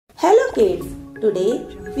Hello kids, today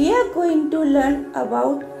we are going to learn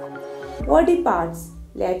about body parts.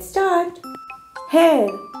 Let's start. Hair.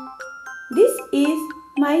 This is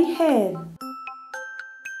my hair.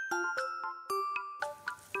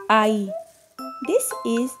 Eye. This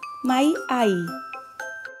is my eye.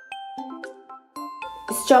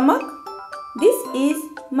 Stomach. This is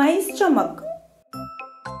my stomach.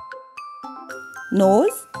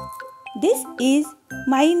 Nose. This is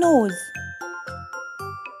my nose.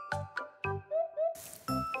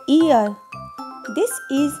 Ear. This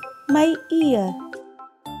is my ear.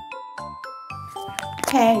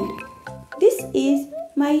 Hand. This is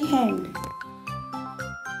my hand.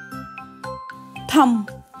 Thumb.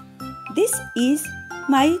 This is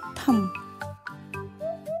my thumb.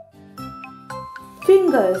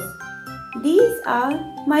 Fingers. These are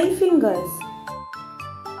my fingers.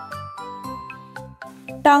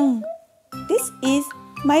 Tongue. This is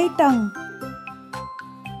my tongue.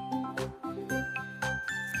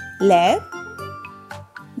 Leg.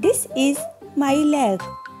 This is my leg.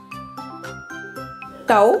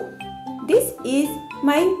 Toe. This is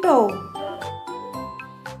my toe.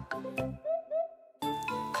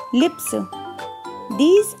 Lips.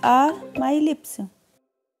 These are my lips.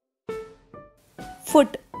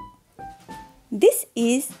 Foot. This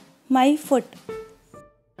is my foot.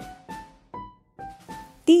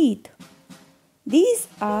 Teeth. These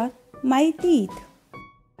are my teeth.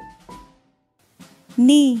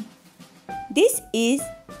 Knee. This is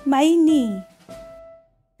my knee.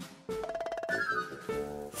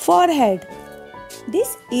 Forehead.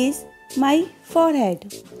 This is my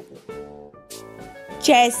forehead.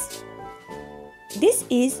 Chest. This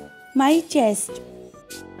is my chest.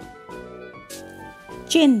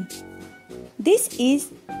 Chin. This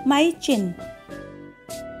is my chin.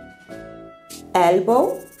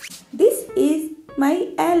 Elbow. This is my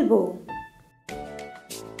elbow.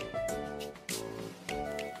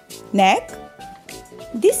 Neck.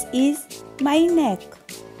 This is my neck.